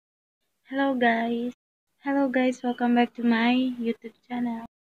Hello guys. Hello guys, welcome back to my YouTube channel.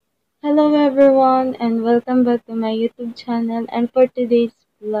 Hello everyone and welcome back to my YouTube channel. And for today's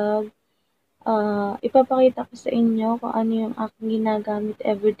vlog, ipapakita ko sa inyo kung ano yung aking ginagamit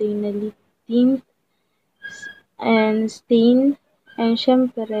everyday na lip tint and stain. And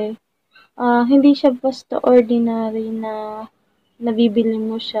syempre, hindi siya basta ordinary na nabibili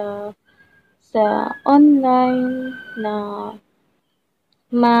mo siya sa online na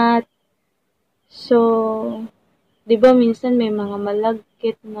matte. So, 'di ba minsan may mga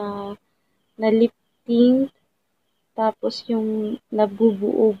malagkit na lip tint, tapos yung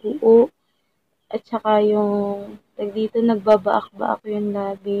nabubuo-buo, at saka yung dito nagbabaak-baak yung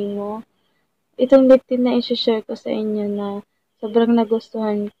labi mo. Itong lip tint na i-share ko sa inyo na sobrang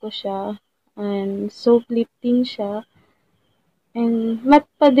nagustuhan ko siya, and soap lip tint siya, and matte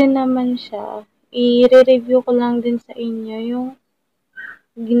pa din naman siya. I-review ko lang din sa inyo yung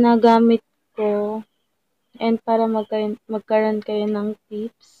ginagamit ko, and para magkaroon kayo ng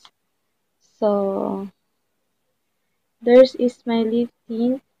tips. So, there's is my lip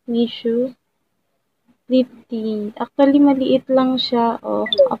tint, MIXIU Liptint. Actually, maliit lang siya.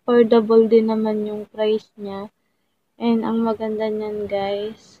 Affordable din naman yung price niya. And ang maganda niyan,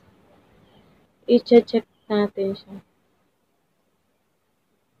 guys, i-check natin siya.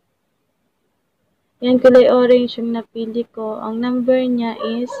 Yan, kulay orange yung napili ko. Ang number niya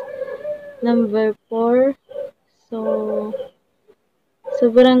is number 4. So,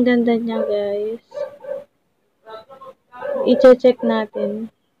 sobrang ganda niya, guys. I-check natin.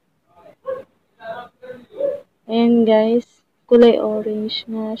 Ayan, guys. Kulay orange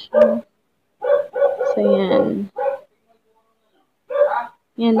nga siya. So, yan.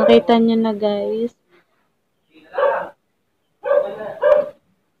 Yan, nakita niyo na, guys.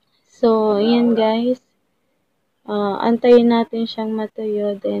 So, yan, guys. Antayin natin siyang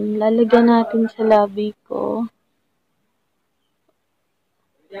matuyo. Then, lalagyan natin sa labi ko.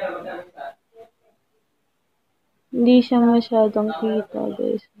 Hindi siya masyadong kita,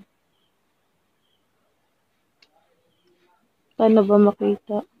 guys. Paano ba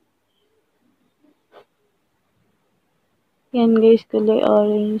makita? Yan, guys, kulay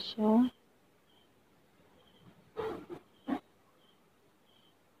orange siya.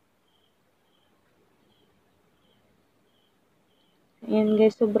 Yan,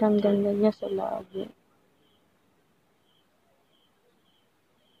 guys, sobrang ganda niya sa labi.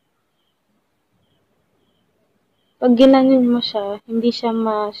 Pag ginanon mo siya, hindi siya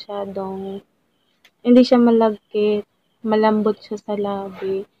malagkit, malambot siya sa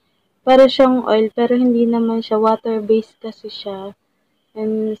labi. Para siyang oil, pero hindi naman siya, water-based kasi siya.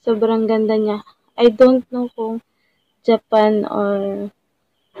 And sobrang ganda niya. I don't know kung Japan or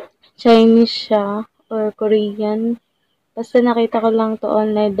Chinese siya, or Korean. Basta nakita ko lang to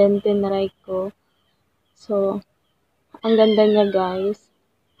online, then tinry ko. So, ang ganda niya, guys.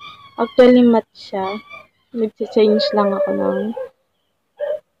 Actually, matte siya. Nag-change lang ako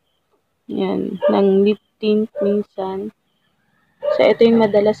ng lip tint minsan. So, ito yung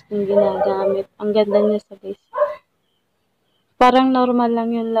madalas kong ginagamit. Ang ganda niya sa guys. Parang normal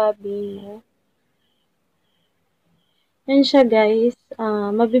lang yung labi mo. Yan siya, guys.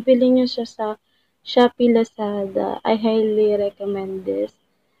 Mabibili nyo siya sa Shoppee, Lazada. I highly recommend this.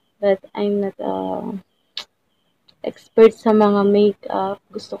 But I'm not expert sa mga makeup.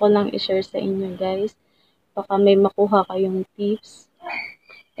 Gusto ko lang i-share sa inyo, guys. Baka may makuha kayong tips.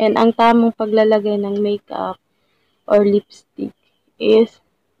 And ang tamang paglalagay ng makeup or lipstick is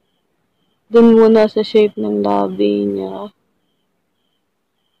dun muna sa shape ng labi niya.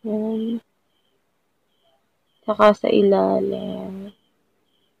 Yan. Saka sa ilalim.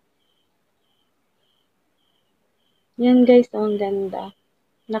 Yan, guys, ang ganda.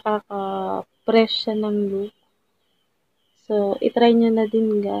 Nakaka-fresh siya ng look. So, itry nyo na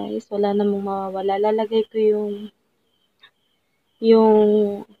din, guys. Wala namang mawawala. Lalagay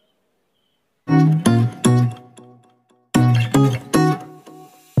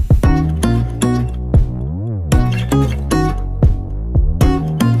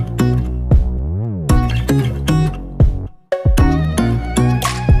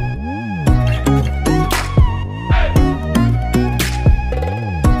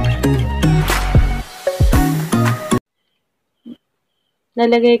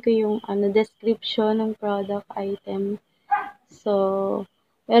ko yung description ng product item. So,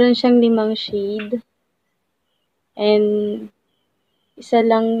 meron siyang 5 shade. And, isa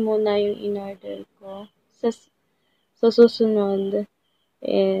lang muna yung in-order ko. Sa susunod,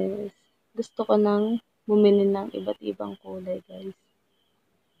 is, gusto ko nang bumili ng iba't ibang kulay, guys.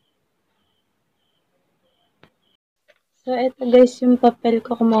 So, eto guys, yung papel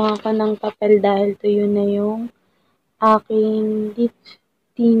ko. Kumuha ko ng papel dahil tuyo na yung aking lip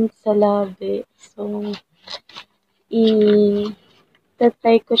tint sa labi. So,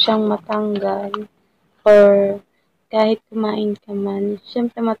 i-try ko siyang matanggal. Or, kahit kumain ka man,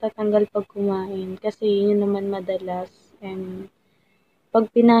 syempre matatanggal pag kumain. Kasi yun naman madalas. And,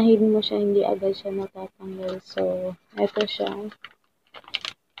 pag pinahid mo siya, hindi agad siya natatanggal. So, eto siya.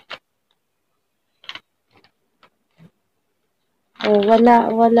 Oh, wala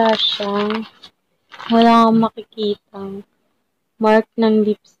kang makikitang mark ng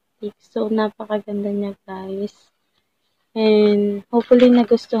lipstick. So, napakaganda niya, guys. And, hopefully,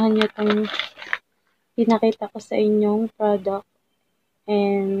 nagustuhan niyo itong pinakita ko sa inyong product.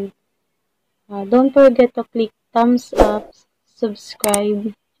 And, don't forget to click thumbs up,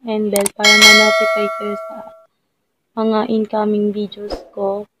 subscribe, and bell para ma-notify kayo sa mga incoming videos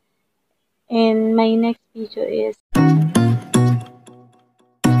ko. And, my next video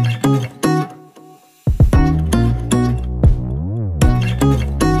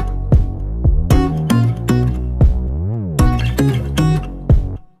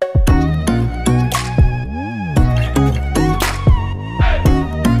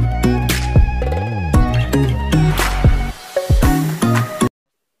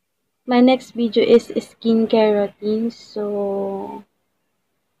is skincare routine. So,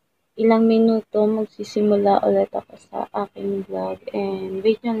 ilang minuto magsisimula ulit ako sa aking vlog. And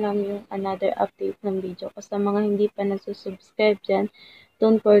wait nyo lang yung another update ng video ko. Sa mga hindi pa nagsusubscribe dyan,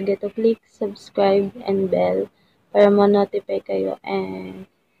 don't forget to click subscribe and bell para ma-notify kayo. And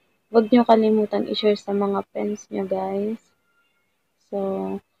wag nyo kalimutan i-share sa mga friends nyo, guys. So,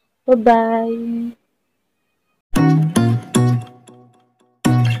 bye-bye!